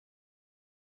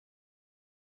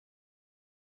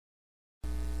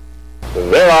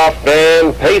They're off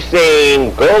and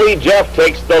pacing. Goalie Jeff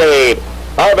takes the lead.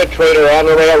 Arbitrator on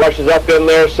the rail rushes up in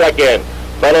there second,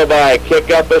 followed by Kick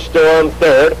Up a Storm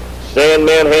third.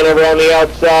 Sandman Hanover on the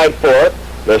outside fourth.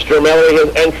 Mr. Melody,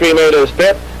 his entry mate, is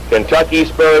fifth. Kentucky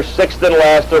Spurs sixth and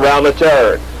last around the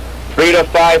turn. 3 to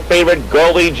 5 favorite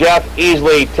Goalie Jeff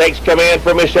easily takes command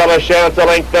for Michelle Lachance, a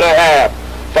length and a half,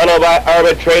 followed by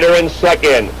Arbitrator in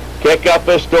second. Kick Up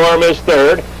a Storm is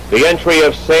third. The entry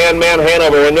of Sandman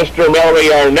Hanover and Mr.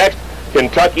 Melody are next.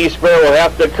 Kentucky Spur will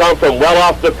have to come from well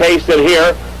off the pace in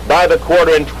here by the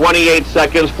quarter in 28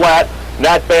 seconds flat.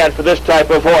 Not bad for this type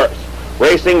of horse.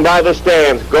 Racing by the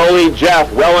stands, Goalie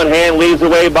Jeff, well in hand, leads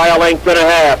away by a length and a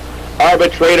half.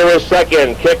 Arbitrator is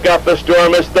second. Kick Up a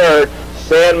Storm is third.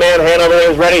 Sandman Hanover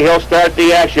is ready. He'll start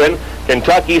the action.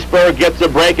 Kentucky Spur gets a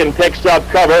break and picks up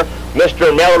cover.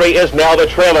 Mr. Melody is now the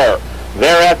trailer.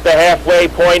 They're at the halfway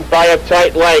point by a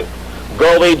tight length.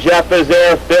 Goalie Jeff is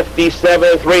there,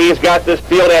 57-3. He's got this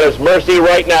field at his mercy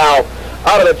right now.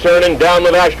 Out of the turn and down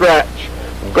the back stretch.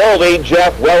 Goalie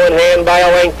Jeff well in hand by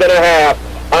a length and a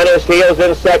half. On his heels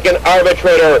in second,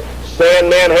 Arbitrator.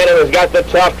 Sandman Hanover's got the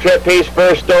tough trip. He's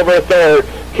first over third.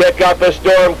 Kick Up a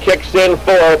Storm kicks in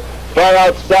fourth. Far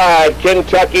outside,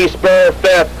 Kentucky Spur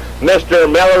fifth.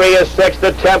 Mr. Melody is sixth.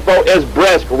 The tempo is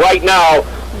brisk right now.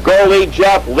 Goalie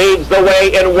Jeff leads the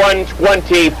way in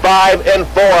 1:25 and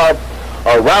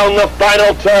 4. Around the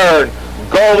final turn,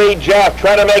 Goalie Jeff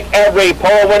trying to make every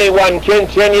pole-winning one,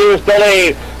 continues to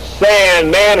lead.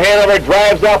 Sandman Hanover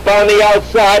drives up on the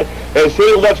outside as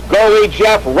he looks Goalie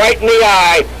Jeff right in the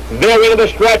eye. They're into the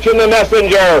stretch in the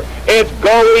messenger. It's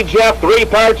Goalie Jeff, 3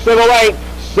 parts of a length.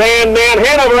 Sandman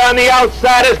Hanover on the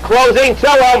outside is closing to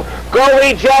him.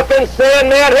 Goalie Jeff and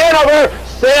Sandman Hanover.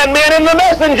 Sandman in the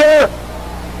messenger.